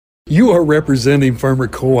You are representing farmer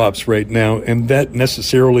co-ops right now, and that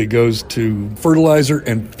necessarily goes to fertilizer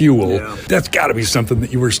and fuel. Yeah. That's got to be something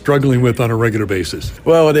that you were struggling with on a regular basis.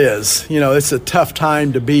 Well, it is. It's a tough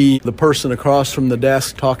time to be the person across from the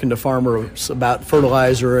desk talking to farmers about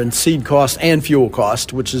fertilizer and seed cost and fuel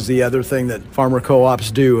cost, which is the other thing that farmer co-ops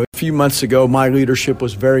do. A few months ago, my leadership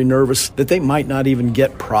was very nervous that they might not even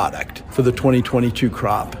get product for the 2022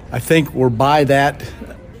 crop. I think we're by that.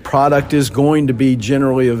 Product is going to be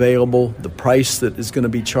generally available. The price that is going to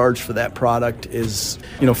be charged for that product is,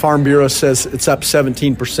 Farm Bureau says it's up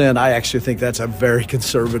 17%. I actually think that's a very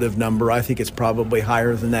conservative number. I think it's probably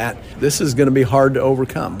higher than that. This is going to be hard to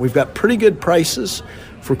overcome. We've got pretty good prices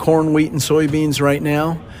for corn, wheat, and soybeans right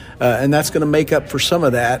now, and that's going to make up for some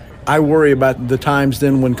of that. I worry about the times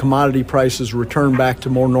then when commodity prices return back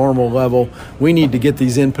to more normal level. We need to get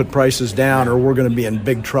these input prices down or we're going to be in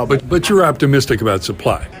big trouble. But you're optimistic about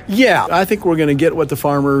supply. Yeah, I think we're going to get what the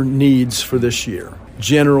farmer needs for this year.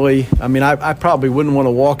 Generally, I probably wouldn't want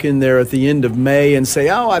to walk in there at the end of May and say,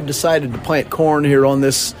 I've decided to plant corn here on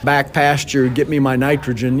this back pasture, get me my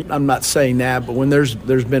nitrogen. I'm not saying that, but when there's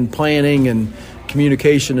been planning and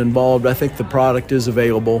communication involved, I think the product is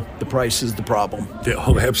available. The price is the problem. Yeah,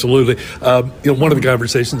 absolutely. One of the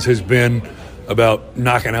conversations has been about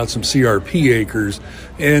knocking out some CRP acres.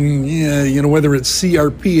 And, whether it's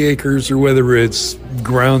CRP acres or whether it's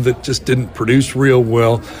ground that just didn't produce real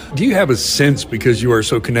well, do you have a sense, because you are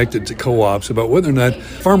so connected to co-ops, about whether or not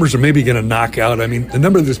farmers are maybe going to knock out? The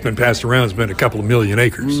number that's been passed around has been a couple of million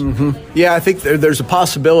acres. Mm-hmm. Yeah, I think there's a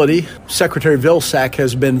possibility. Secretary Vilsack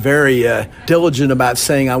has been very diligent about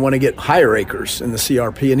saying, I want to get higher acres in the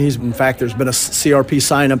CRP. And in fact, there's been a CRP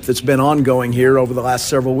sign-up that's been ongoing here over the last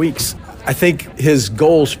several weeks. I think his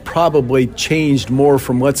goals probably changed more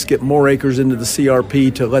from let's get more acres into the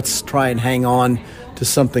CRP to let's try and hang on to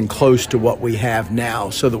something close to what we have now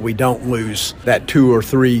so that we don't lose that 2 or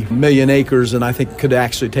 3 million acres, and I think could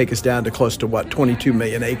actually take us down to close to 22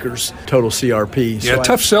 million acres total CRP. Yeah,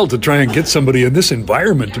 tough sell to try and get somebody in this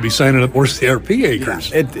environment to be signing up more CRP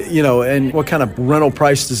acres. Yeah, and what kind of rental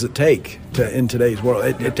price does it take in today's world?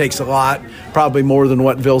 It takes a lot, probably more than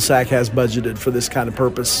what Vilsack has budgeted for this kind of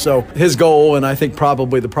purpose. So his goal, and I think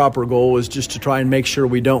probably the proper goal, is just to try and make sure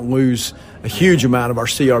we don't lose a huge amount of our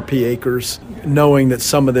CRP acres, knowing that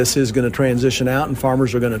some of this is going to transition out and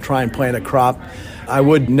farmers are going to try and plant a crop. I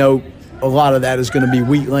would note a lot of that is going to be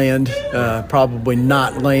wheat land, probably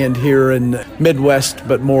not land here in Midwest,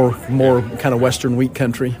 but more kind of Western wheat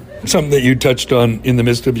country. Something that you touched on in the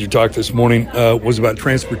midst of your talk this morning was about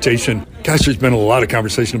transportation. Gosh, there's been a lot of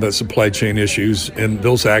conversation about supply chain issues and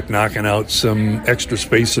Vilsack knocking out some extra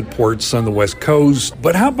space at ports on the West Coast.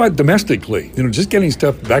 But how about domestically? Just getting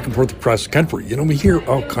stuff back and forth across the country. We hear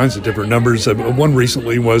all kinds of different numbers. One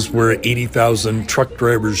recently was we're 80,000 truck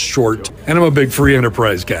drivers short. And I'm a big free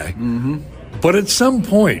enterprise guy. Mm-hmm. But at some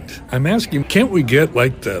point, I'm asking, can't we get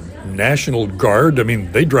like the National Guard?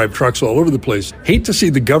 They drive trucks all over the place. Hate to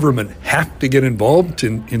see the government have to get involved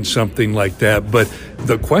in something like that. But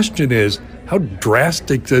the question is, how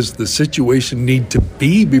drastic does the situation need to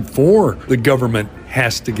be before the government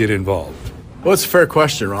has to get involved? Well, it's a fair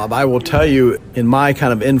question, Rob. I will tell you, in my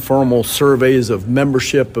kind of informal surveys of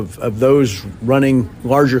membership of those running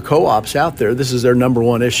larger co-ops out there, this is their number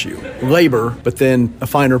one issue. Labor, but then a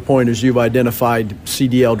finer point is you've identified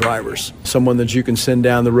CDL drivers, someone that you can send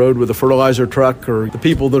down the road with a fertilizer truck, or the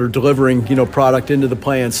people that are delivering, product into the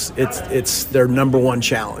plants. It's their number one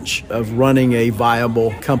challenge of running a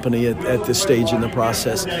viable company at this stage in the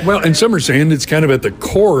process. Well, and some are saying it's kind of at the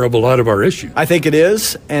core of a lot of our issues. I think it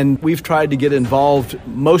is, and we've tried to get involved.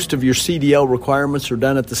 Most of your CDL requirements are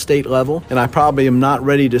done at the state level, and I probably am not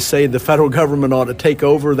ready to say the federal government ought to take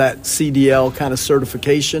over that CDL kind of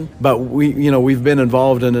certification, but we've been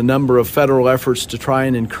involved in a number of federal efforts to try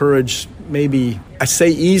and encourage maybe, I say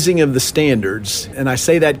easing of the standards, and I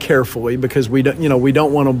say that carefully because we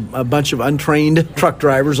don't want a bunch of untrained truck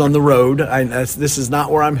drivers on the road. This is not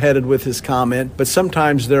where I'm headed with this comment, but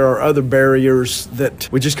sometimes there are other barriers that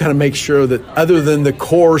we just got to make sure that, other than the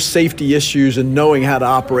core safety issues and knowing how to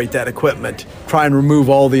operate that equipment, try and remove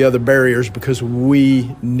all the other barriers, because we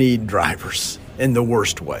need drivers in the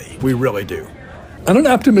worst way. We really do. On an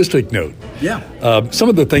optimistic note, some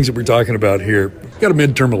of the things that we're talking about here, we've got a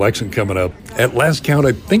midterm election coming up. At last count,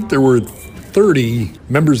 I think there were 30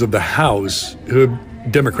 members of the House,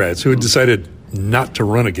 Democrats, who had decided not to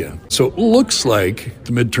run again. So it looks like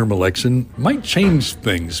the midterm election might change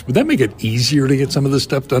things. Would that make it easier to get some of this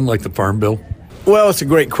stuff done, like the Farm Bill? Well, it's a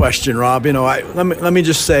great question, Rob. Let me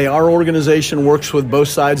just say, our organization works with both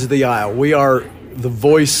sides of the aisle. We are the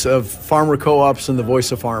voice of farmer co-ops and the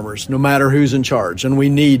voice of farmers, no matter who's in charge. And we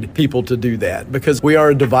need people to do that because we are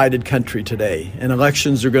a divided country today, and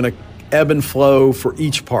elections are going to ebb and flow for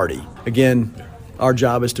each party. Again, our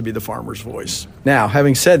job is to be the farmer's voice. Now,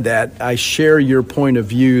 having said that, I share your point of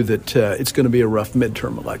view that it's going to be a rough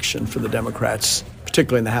midterm election for the Democrats,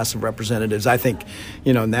 particularly in the House of Representatives. I think,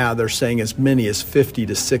 now they're saying as many as 50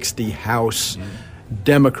 to 60 House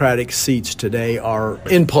Democratic seats today are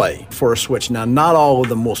in play for a switch. Now, not all of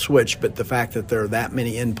them will switch, but the fact that there are that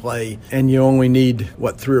many in play and you only need,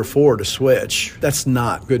 3 or 4 to switch, that's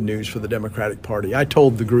not good news for the Democratic Party. I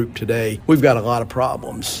told the group today, we've got a lot of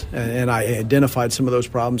problems, and I identified some of those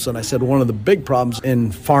problems, and I said one of the big problems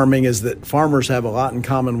in farming is that farmers have a lot in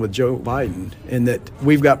common with Joe Biden, in that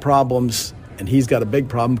we've got problems and he's got a big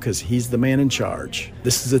problem because he's the man in charge.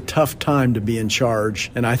 This is a tough time to be in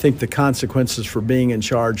charge, and I think the consequences for being in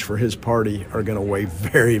charge for his party are going to weigh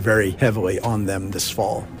very, very heavily on them this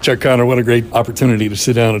fall. Chuck Connor, what a great opportunity to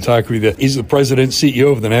sit down and talk with you. He's the president,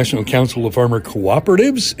 CEO of the National Council of Farmer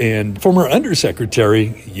Cooperatives and former undersecretary,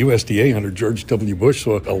 USDA under George W. Bush,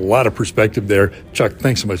 so a lot of perspective there. Chuck,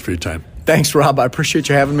 thanks so much for your time. Thanks, Rob. I appreciate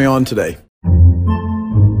you having me on today.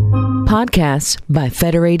 Podcasts by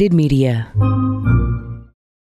Federated Media.